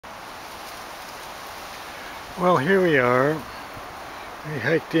Well, here we are. We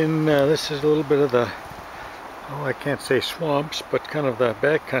hiked in, this is a little bit of the, oh, I can't say swamps, but kind of the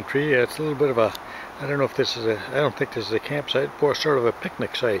backcountry. It's a little bit of a, I don't know if this is a, I don't think this is a campsite, or sort of a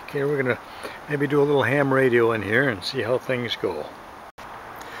picnic site. Here we're going to maybe do a little ham radio in here and see how things go.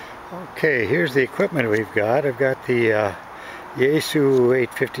 Okay, here's the equipment we've got. I've got the Yaesu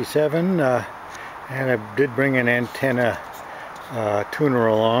 857, and I did bring an antenna tuner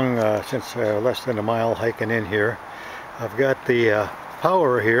along since less than a mile hiking in here. I've got the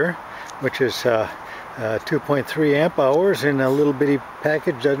power here, which is 2.3 amp hours in a little bitty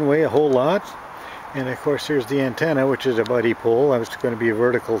package, doesn't weigh a whole lot. And of course here's the antenna, which is a buddy pole. It's going to be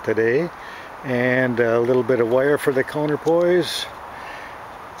vertical today, and a little bit of wire for the counterpoise.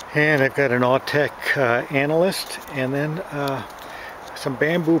 And I've got an Autech analyst, and then some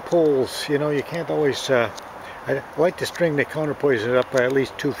bamboo poles. You know, you can't always I like to string the counterpoises up by at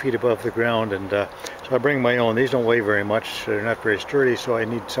least 2 feet above the ground, and so I bring my own. These don't weigh very much, they're not very sturdy, so I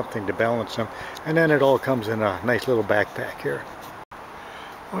need something to balance them. And then it all comes in a nice little backpack here.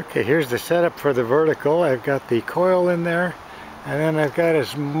 Okay, here's the setup for the vertical. I've got the coil in there, and then I've got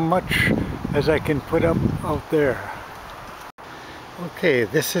as much as I can put up out there. Okay,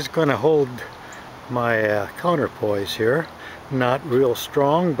 this is going to hold my counterpoise here. Not real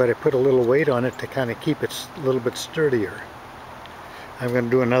strong, but I put a little weight on it to kind of keep it a little bit sturdier. I'm going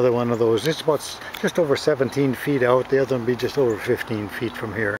to do another one of those. It's about just over 17 feet out. The other one will be just over 15 feet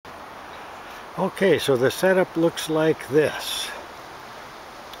from here. Okay, so the setup looks like this.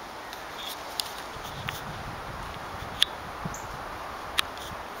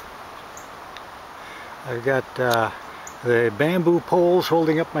 I've got the bamboo poles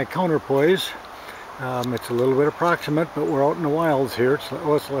holding up my counterpoise. It's a little bit approximate, but we're out in the wilds here.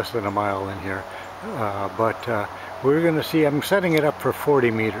 It's less than a mile in here. We're going to see, I'm setting it up for 40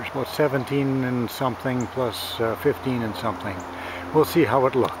 meters, about 17 and something plus 15 and something. We'll see how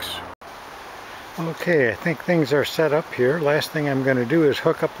it looks. Okay, I think things are set up here. Last thing I'm going to do is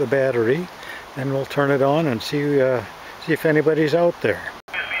hook up the battery, and we'll turn it on and see if anybody's out there.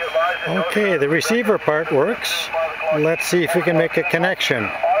 Okay, the receiver part works. Let's see if we can make a connection.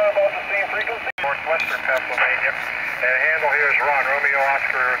 Northwestern Pennsylvania, and handle here is Ron, Romeo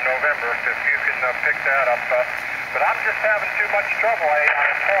Oscar November, if you can pick that up. But I'm just having too much trouble. I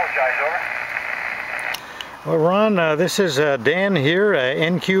apologize, over. Well, Ron, this is Dan here,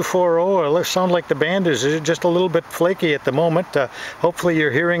 NQ40. It sounds like the band is just a little bit flaky at the moment. Hopefully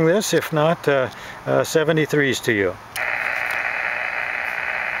you're hearing this. If not, 73s to you.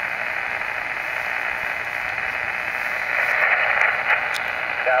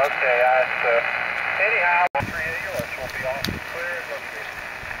 Yeah, okay, anyhow, 380 will be off and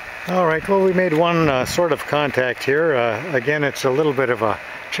clear. All right, well, we made one sort of contact here. Again, it's a little bit of a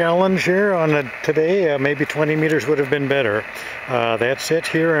challenge here on today. Maybe 20 meters would have been better. That's it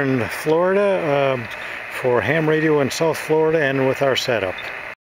here in Florida for ham radio in South Florida and with our setup.